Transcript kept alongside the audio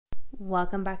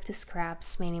Welcome back to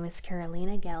Scraps. My name is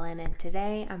Carolina Gellin, and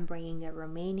today I'm bringing a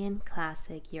Romanian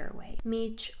classic your way.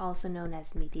 Mici, also known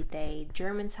as mititei.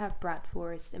 Germans have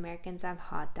bratwurst, Americans have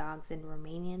hot dogs, and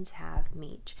Romanians have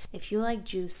mici. If you like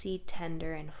juicy,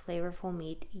 tender, and flavorful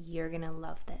meat, you're gonna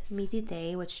love this.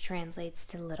 Mititei, which translates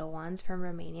to little ones from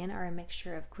Romanian, are a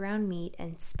mixture of ground meat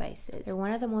and spices. They're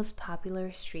one of the most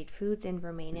popular street foods in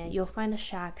Romania. You'll find a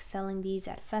shack selling these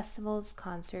at festivals,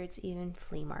 concerts, even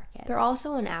flea markets. They're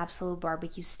also an absolute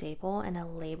barbecue staple and a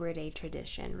Labor Day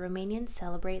tradition. Romanians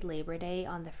celebrate Labor Day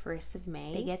on the 1st of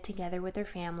May. They get together with their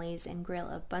families and grill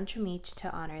a bunch of meat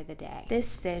to honor the day.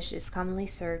 This dish is commonly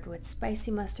served with spicy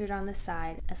mustard on the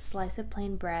side, a slice of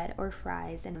plain bread or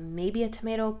fries, and maybe a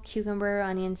tomato, cucumber,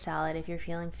 onion salad if you're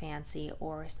feeling fancy,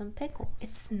 or some pickles.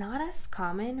 It's not as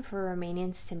common for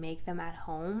Romanians to make them at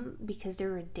home because they're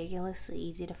ridiculously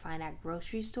easy to find at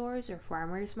grocery stores or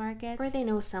farmers markets, or they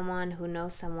know someone who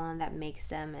knows someone that makes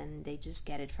them and they just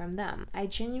get it from them. I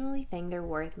genuinely think they're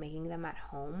worth making them at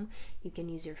home. You can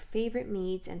use your favorite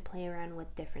meats and play around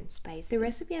with different spices. The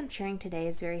recipe I'm sharing today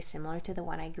is very similar to the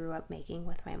one I grew up making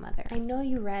with my mother. I know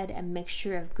you read a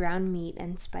mixture of ground meat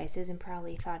and spices and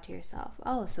probably thought to yourself,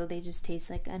 oh, so they just taste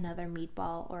like another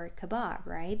meatball or kebab,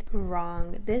 right?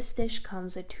 Wrong. This dish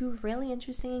comes with two really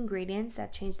interesting ingredients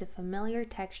that change the familiar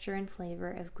texture and flavor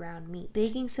of ground meat: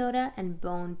 baking soda and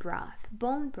bone broth.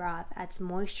 Bone broth adds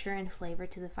moisture and flavor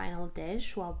to the final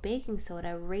dish, while baking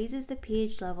soda raises the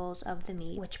pH levels of the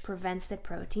meat, which prevents the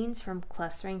proteins from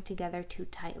clustering together too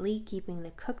tightly, keeping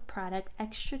the cooked product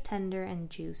extra tender and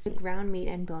juicy. The ground meat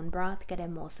and bone broth get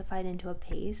emulsified into a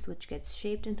paste, which gets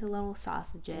shaped into little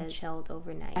sausages and chilled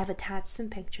overnight. I've attached some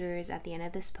pictures at the end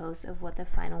of this post of what the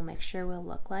final mixture will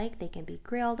look like. They can be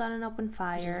grilled on an open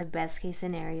fire, which is a best case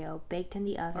scenario, baked in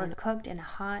the oven, or cooked in a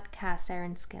hot cast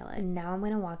iron skillet. And now I'm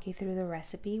going to walk you through the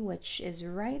recipe, which is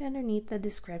right underneath the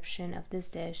description of this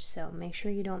dish, so make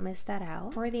sure you don't miss that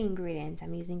out. For the ingredients,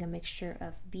 I'm using a mixture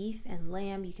of beef and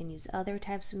lamb. You can use other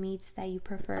types of meats that you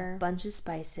prefer, a bunch of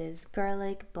spices,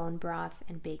 garlic, bone broth,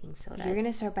 and baking soda. You're going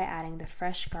to start by adding the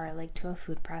fresh garlic to a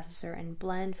food processor and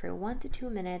blend for 1 to 2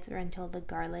 minutes or until the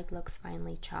garlic looks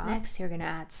finely chopped. Next, you're going to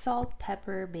add salt,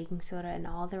 pepper, baking soda, and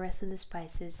all the rest of the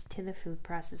spices to the food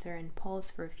processor and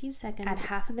pulse for a few seconds. Add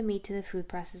half of the meat to the food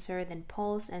processor, then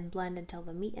pulse and blend until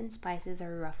the meat and spices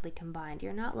are roughly combined.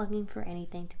 You're not looking for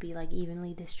anything to be like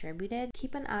evenly distributed.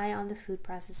 Keep an eye on the food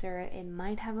processor. It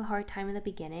might have a hard time in the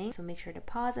beginning, so make sure to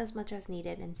pause as much as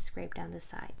needed and scrape down the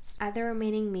sides. Add the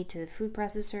remaining meat to the food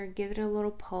processor, give it a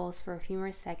little pulse for a few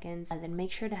more seconds, and then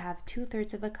make sure to have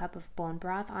 2/3 of a cup of bone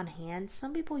broth on hand.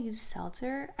 Some people use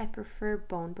seltzer. I prefer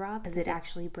bone broth because it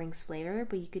actually brings flavor,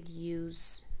 but you could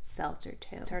use seltzer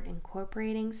too. Start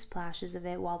incorporating splashes of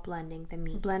it while blending the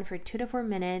meat. Blend for 2 to 4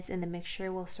 minutes and the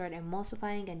mixture will start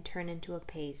emulsifying and turn into a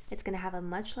paste. It's going to have a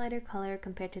much lighter color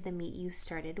compared to the meat you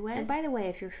started with. And by the way,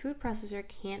 if your food processor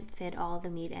can't fit all the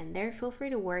meat in there, feel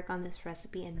free to work on this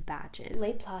recipe in batches.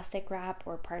 Lay plastic wrap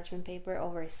or parchment paper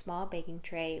over a small baking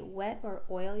tray. Wet or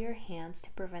oil your hands to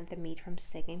prevent the meat from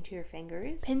sticking to your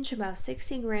fingers. Pinch about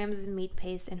 60 grams of meat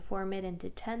paste and form it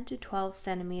into 10 to 12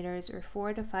 centimeters or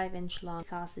 4 to 5 inch long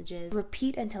sausages.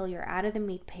 Repeat until you're out of the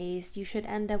meat paste. You should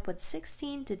end up with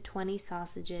 16 to 20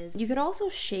 sausages. You could also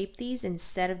shape these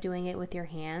instead of doing it with your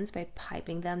hands by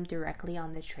piping them directly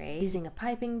on the tray using a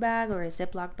piping bag or a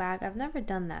Ziploc bag. I've never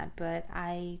done that, but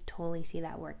I totally see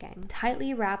that working.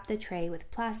 Tightly wrap the tray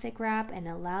with plastic wrap and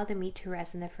allow the meat to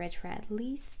rest in the fridge for at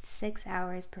least 6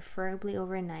 hours, preferably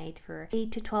overnight, for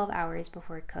 8 to 12 hours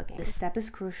before cooking. This step is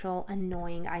crucial.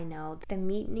 Annoying, I know. The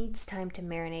meat needs time to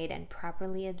marinate and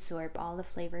properly absorb all the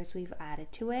flavors we've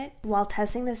added to it. While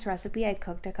testing this recipe, I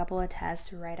cooked a couple of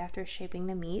tests right after shaping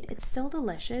the meat. It's still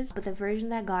delicious, but the version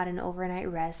that got an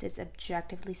overnight rest is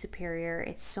objectively superior.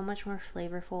 It's so much more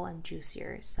flavorful and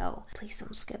juicier, so please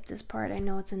don't skip this part. I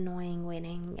know it's annoying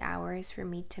waiting hours for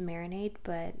meat to marinate,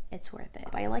 but it's worth it.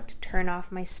 I like to turn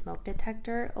off my smoke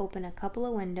detector, open a couple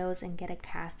of windows, and get a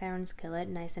cast iron skillet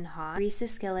nice and hot. Grease the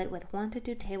skillet with 1 to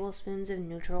 2 tablespoons of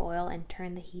neutral oil and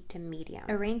turn the heat to medium.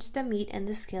 Arrange the meat in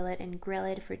the skillet and grill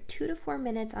it for 2 to 4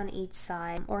 minutes on each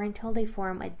side or until they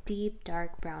form a deep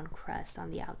dark brown crust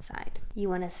on the outside. You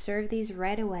want to serve these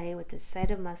right away with a side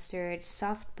of mustard,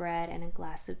 soft bread, and a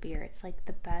glass of beer. It's like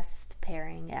the best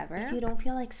pairing ever. If you don't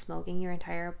feel like smoking your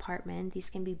entire apartment,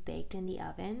 these can be baked in the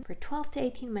oven for 12 to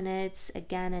 18 minutes,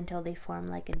 again until they form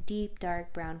like a deep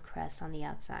dark brown crust on the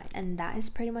outside. And that is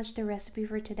pretty much the recipe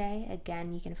for today.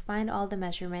 Again, you can find all the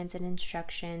measurements and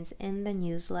instructions in the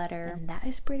newsletter. And that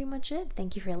is pretty much it.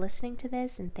 Thank you for listening to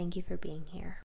this and thank you for being here.